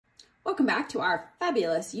Welcome back to our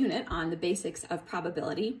fabulous unit on the basics of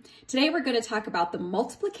probability. Today we're going to talk about the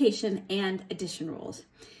multiplication and addition rules.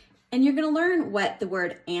 And you're going to learn what the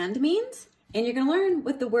word and means, and you're going to learn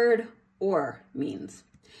what the word or means.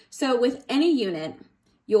 So with any unit,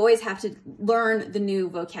 you always have to learn the new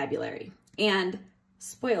vocabulary. And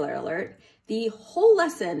spoiler alert, the whole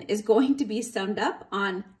lesson is going to be summed up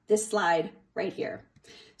on this slide right here.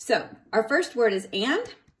 So our first word is and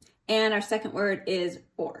our second word is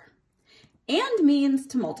or. And means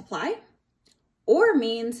to multiply, or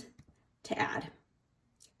means to add.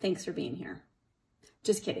 Thanks for being here.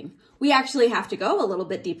 Just kidding. We actually have to go a little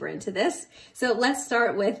bit deeper into this. So let's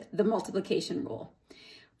start with the multiplication rule.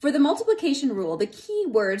 For the multiplication rule, the key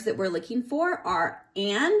words that we're looking for are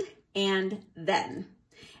and then.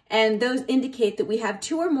 And those indicate that we have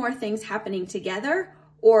two or more things happening together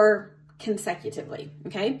or consecutively,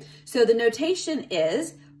 okay? So the notation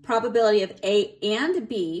is probability of A and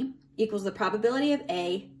B equals the probability of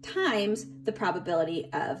A times the probability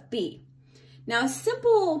of B. Now, a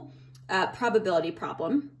simple probability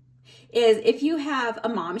problem is if you have a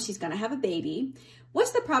mom, she's going to have a baby,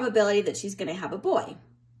 what's the probability that she's going to have a boy?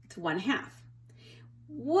 It's 1/2.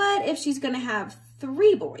 What if she's going to have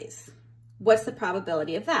 3 boys? What's the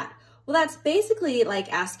probability of that? Well, that's basically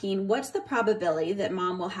like asking what's the probability that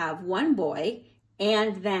mom will have 1 boy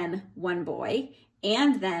and then 1 boy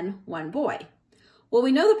and then 1 boy. Well,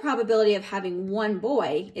 we know the probability of having 1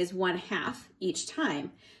 boy is 1/2 each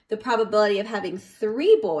time. The probability of having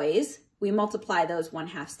 3 boys, we multiply those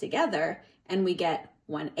 1/2s together and we get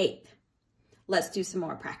 1/8. Let's do some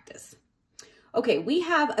more practice. Okay, we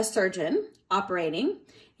have a surgeon operating.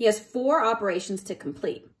 He has 4 operations to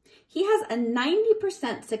complete. He has a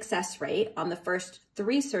 90% success rate on the first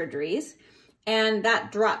 3 surgeries, and that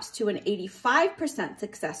drops to an 85%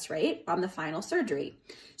 success rate on the final surgery.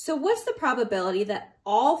 So what's the probability that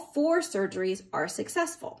all 4 surgeries are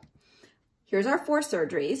successful? Here's our 4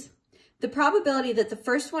 surgeries. The probability that the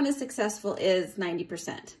first one is successful is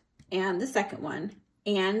 90%, and the second one,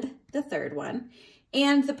 and the third one,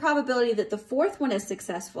 and the probability that the 4th one is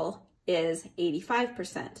successful is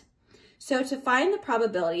 85%. So to find the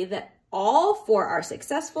probability that all 4 are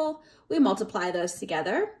successful, we multiply those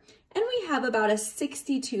together, and we have about a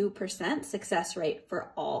 62% success rate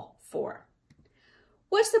for all 4.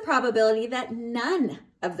 What's the probability that none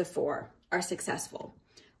of the 4 are successful?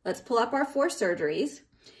 Let's pull up our 4 surgeries.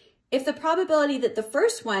 If the probability that the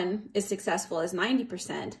first one is successful is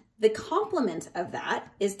 90%, the complement of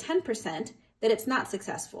that is 10% that it's not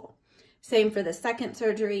successful. Same for the second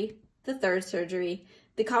surgery, the third surgery.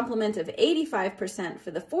 The complement of 85%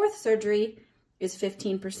 for the 4th surgery is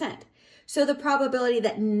 15%. So the probability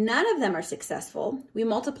that none of them are successful, we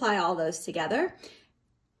multiply all those together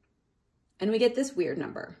and we get this weird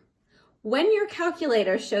number. When your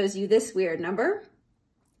calculator shows you this weird number,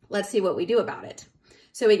 let's see what we do about it.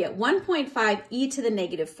 So we get 1.5 e to the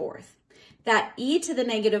 -4th. That e to the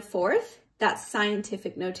 -4th, that's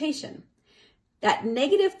scientific notation. That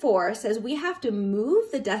 -4 says we have to move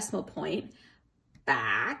the decimal point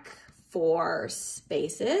back 4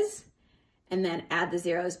 spaces and then add the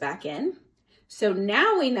zeros back in. So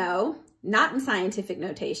now we know, not in scientific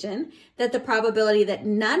notation, that the probability that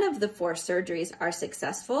none of the 4 surgeries are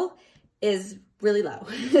successful is really low,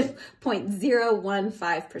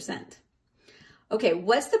 0.015%. Okay,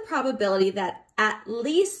 what's the probability that at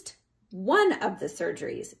least one of the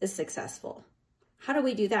surgeries is successful? How do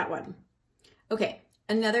we do that one? Okay,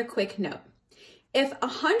 another quick note. If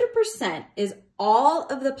 100% is all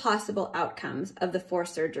of the possible outcomes of the 4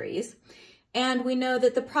 surgeries, and we know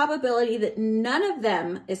that the probability that none of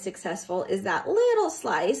them is successful is that little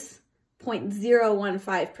slice,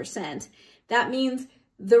 0.015%, that means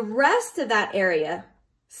the rest of that area,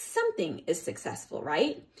 something is successful,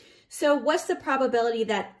 right? So what's the probability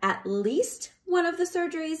that at least one of the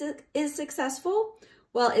surgeries is successful?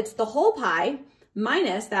 Well, it's the whole pie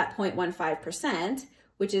minus that 0.15%,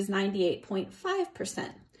 which is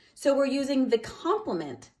 98.5%. So we're using the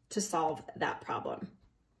complement to solve that problem.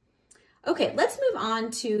 Okay, let's move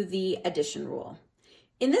on to the addition rule.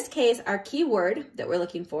 In this case, our key word that we're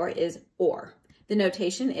looking for is or. The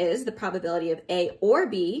notation is the probability of A or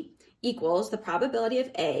B equals the probability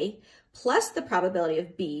of A plus the probability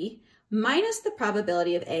of B minus the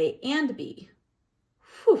probability of A and B.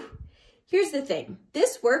 Whew. Here's the thing.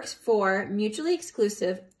 This works for mutually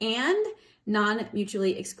exclusive and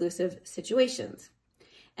non-mutually exclusive situations.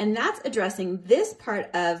 And that's addressing this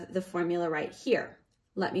part of the formula right here.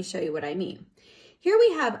 Let me show you what I mean. Here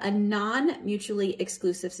we have a non-mutually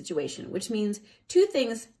exclusive situation, which means 2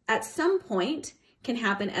 things at some point can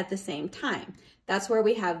happen at the same time. That's where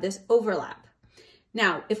we have this overlap.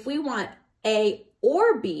 Now, if we want A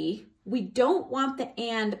or B, we don't want the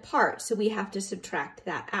and part, so we have to subtract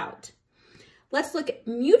that out. Let's look at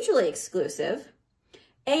mutually exclusive.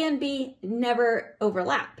 A and B never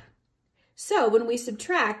overlap. So when we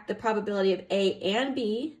subtract the probability of A and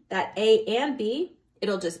B, that A and B,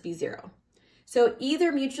 it'll just be 0. So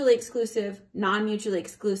either mutually exclusive, non-mutually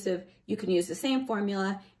exclusive, you can use the same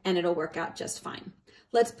formula and it'll work out just fine.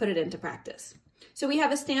 Let's put it into practice. So we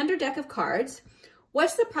have a standard deck of cards.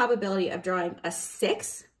 What's the probability of drawing a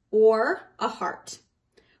 6 or a heart?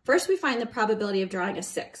 First, we find the probability of drawing a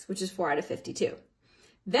 6, which is 4 out of 52.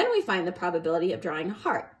 Then we find the probability of drawing a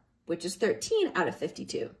heart, which is 13 out of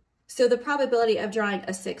 52. So the probability of drawing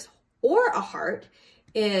a 6 or a heart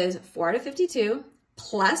is 4 out of 52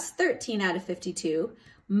 plus 13 out of 52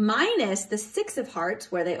 minus the 6 of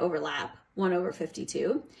hearts where they overlap, 1 over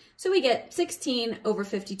 52. So we get 16 over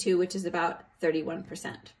 52, which is about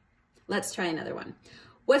 31%. Let's try another one.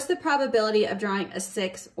 What's the probability of drawing a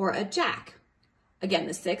 6 or a jack? Again,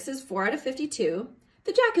 the 6 is 4 out of 52.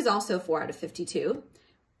 The jack is also 4 out of 52.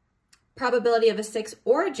 Probability of a 6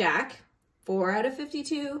 or a jack, 4 out of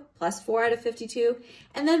 52 plus 4 out of 52.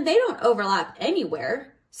 And then they don't overlap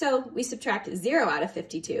anywhere. So we subtract 0 out of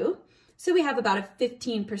 52. So we have about a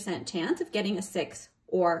 15% chance of getting a 6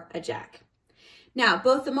 or a jack. Now,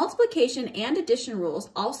 both the multiplication and addition rules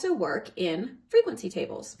also work in frequency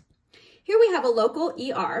tables. Here we have a local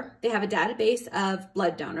ER. They have a database of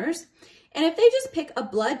blood donors. And if they just pick a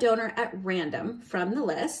blood donor at random from the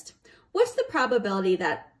list, what's the probability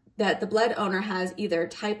that the blood owner has either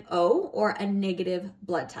type O or a negative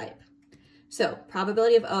blood type? So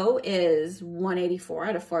probability of O is 184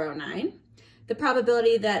 out of 409. The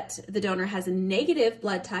probability that the donor has a negative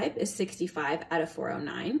blood type is 65 out of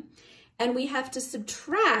 409. And we have to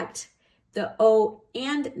subtract the O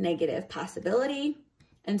and negative possibility.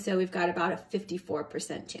 And so we've got about a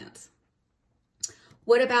 54% chance.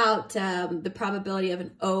 What about the probability of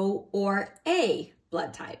an O or A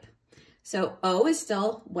blood type? So O is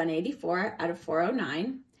still 184 out of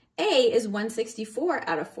 409. A is 164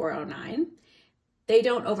 out of 409. They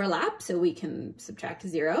don't overlap, so we can subtract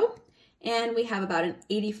 0. And we have about an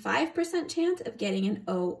 85% chance of getting an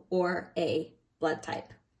O or A blood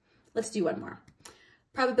type. Let's do one more.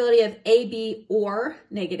 Probability of AB or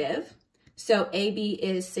negative. So AB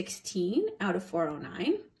is 16 out of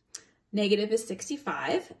 409. Negative is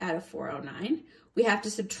 65 out of 409. We have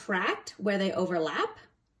to subtract where they overlap.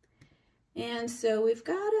 And so we've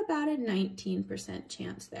got about a 19%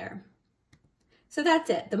 chance there. So that's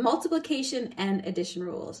it, the multiplication and addition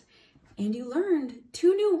rules. And you learned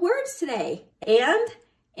 2 new words today,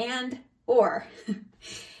 and or.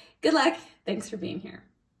 Good luck. Thanks for being here.